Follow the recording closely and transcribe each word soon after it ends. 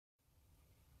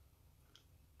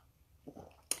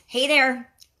Hey there.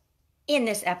 In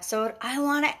this episode, I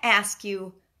want to ask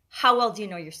you, how well do you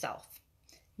know yourself?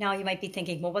 Now, you might be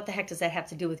thinking, well, what the heck does that have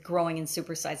to do with growing and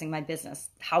supersizing my business?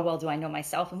 How well do I know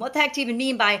myself? And what the heck do you even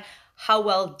mean by how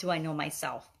well do I know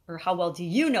myself? Or how well do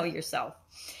you know yourself?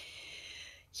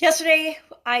 Yesterday,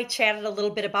 I chatted a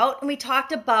little bit about, and we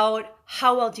talked about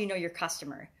how well do you know your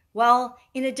customer? Well,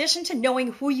 in addition to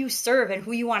knowing who you serve and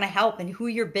who you want to help and who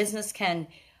your business can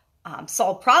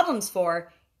solve problems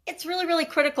for, it's really, really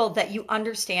critical that you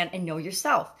understand and know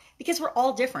yourself because we're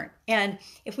all different. And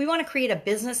if we want to create a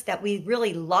business that we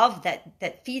really love,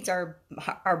 that feeds our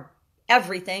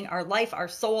everything, our life, our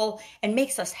soul, and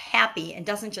makes us happy and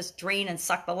doesn't just drain and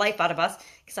suck the life out of us,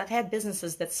 because I've had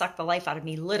businesses that suck the life out of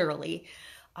me, literally,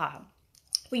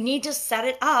 we need to set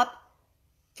it up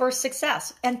for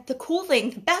success. And the cool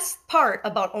thing, the best part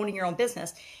about owning your own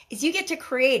business is you get to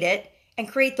create it and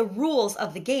create the rules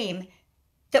of the game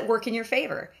that work in your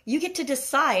favor. You get to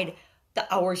decide the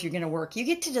hours you're going to work. You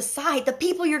get to decide the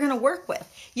people you're going to work with.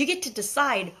 You get to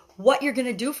decide what you're going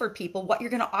to do for people, what you're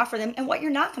going to offer them, and what you're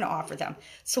not going to offer them.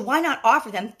 So why not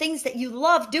offer them things that you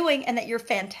love doing and that you're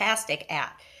fantastic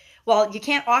at? Well, you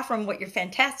can't offer them what you're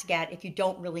fantastic at if you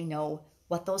don't really know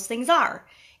what those things are.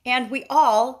 And we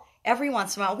all, every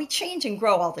once in a while, we change and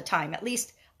grow all the time. At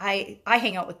least I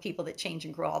hang out with people that change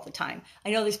and grow all the time.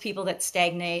 I know there's people that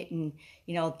stagnate and,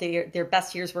 their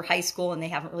best years were high school and they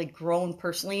haven't really grown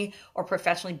personally or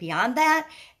professionally beyond that.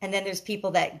 And then there's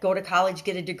people that go to college,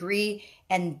 get a degree,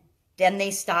 and then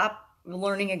they stop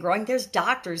learning and growing. There's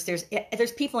doctors,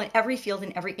 there's people in every field,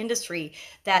 in every industry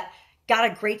that got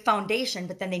a great foundation,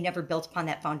 but then they never built upon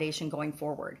that foundation going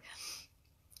forward.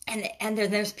 And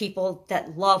then there's people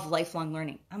that love lifelong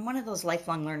learning. I'm one of those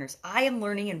lifelong learners. I am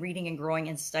learning and reading and growing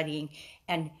and studying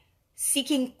and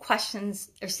seeking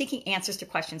answers to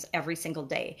questions every single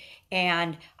day.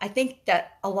 And I think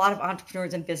that a lot of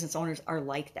entrepreneurs and business owners are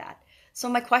like that. So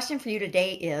my question for you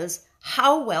today is,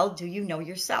 how well do you know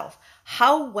yourself?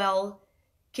 How well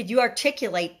could you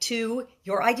articulate to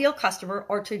your ideal customer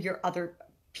or to your other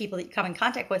people that you come in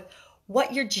contact with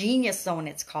what your genius zone,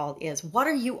 it's called, is? What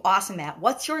are you awesome at?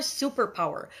 What's your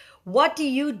superpower? What do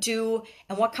you do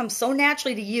and what comes so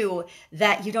naturally to you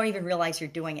that you don't even realize you're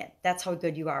doing it? That's how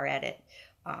good you are at it.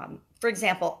 For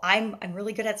example, I'm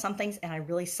really good at some things and I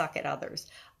really suck at others.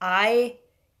 I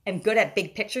am good at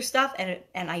big picture stuff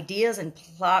and ideas and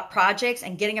projects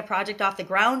and getting a project off the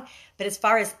ground. But as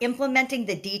far as implementing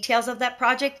the details of that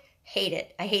project, hate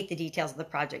it. I hate the details of the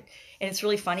project. And it's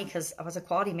really funny because I was a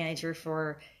quality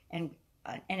manager and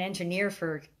an engineer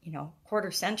for quarter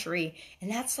century,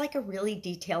 and that's like a really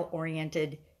detail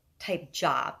oriented type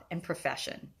job and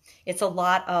profession. It's a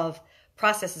lot of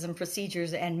processes and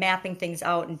procedures and mapping things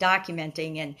out and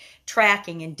documenting and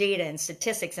tracking and data and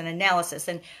statistics and analysis,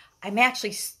 and I'm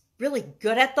actually really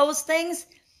good at those things,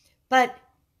 but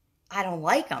I don't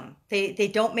like them.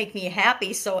 They don't make me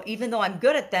happy. So even though I'm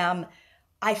good at them,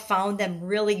 I found them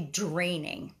really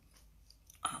draining.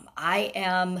 I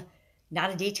am not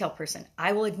a detail person.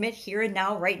 I will admit here and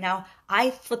now, right now,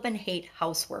 I flippin' hate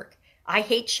housework. I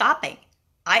hate shopping.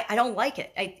 I don't like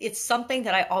it. It's something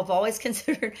that I've always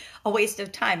considered a waste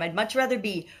of time. I'd much rather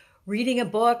be reading a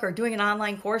book or doing an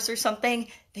online course or something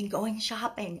than going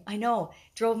shopping. I know,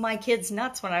 drove my kids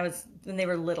nuts when they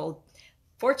were little.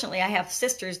 Fortunately, I have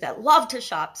sisters that love to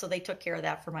shop, so they took care of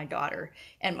that for my daughter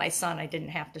and my son. I didn't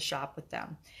have to shop with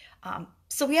them.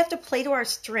 So we have to play to our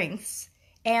strengths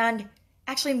and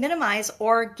actually minimize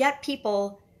or get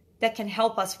people that can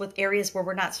help us with areas where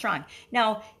we're not strong.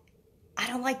 Now, I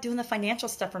don't like doing the financial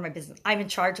stuff for my business. I'm in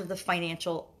charge of the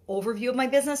financial overview of my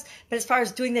business, but as far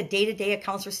as doing the day-to-day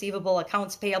accounts receivable,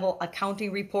 accounts payable,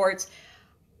 accounting reports,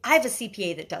 I have a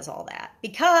CPA that does all that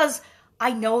because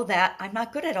I know that I'm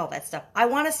not good at all that stuff. I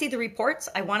want to see the reports.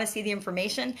 I want to see the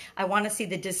information. I want to see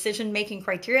the decision-making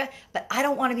criteria, but I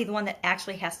don't want to be the one that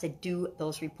actually has to do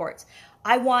those reports.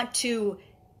 I want to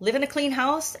live in a clean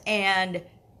house and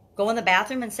go in the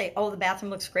bathroom and say, oh, the bathroom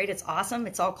looks great. It's awesome.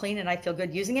 It's all clean and I feel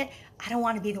good using it. I don't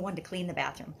want to be the one to clean the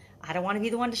bathroom. I don't want to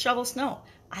be the one to shovel snow.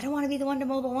 I don't want to be the one to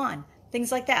mow the lawn.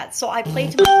 Things like that. So I play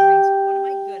to my strengths. What am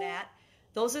I good at?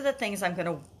 Those are the things I'm going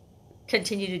to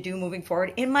continue to do moving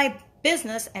forward in my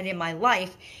business and in my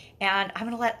life. And I'm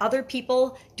going to let other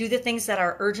people do the things that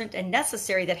are urgent and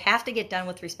necessary that have to get done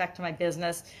with respect to my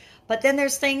business. But then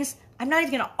there's things I'm not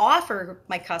even going to offer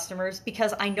my customers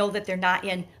because I know that they're not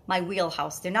in my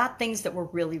wheelhouse. They're not things that we're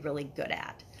really, really good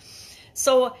at.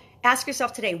 So ask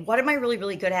yourself today, what am I really,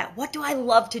 really good at? What do I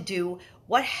love to do?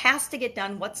 What has to get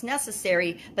done? What's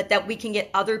necessary? But that we can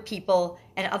get other people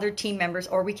and other team members,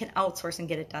 or we can outsource and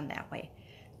get it done that way.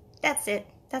 That's it.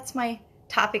 That's my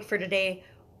topic for today.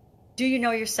 Do you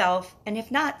know yourself? And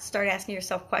if not, start asking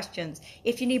yourself questions.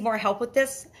 If you need more help with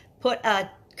this, put a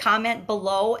comment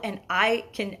below and I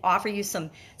can offer you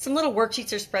some little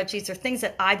worksheets or spreadsheets or things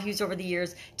that I've used over the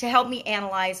years to help me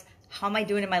analyze how am I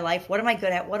doing in my life? What am I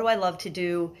good at? What do I love to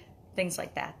do? Things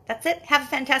like that. That's it. Have a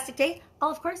fantastic day.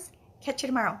 I'll, of course, catch you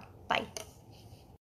tomorrow. Bye.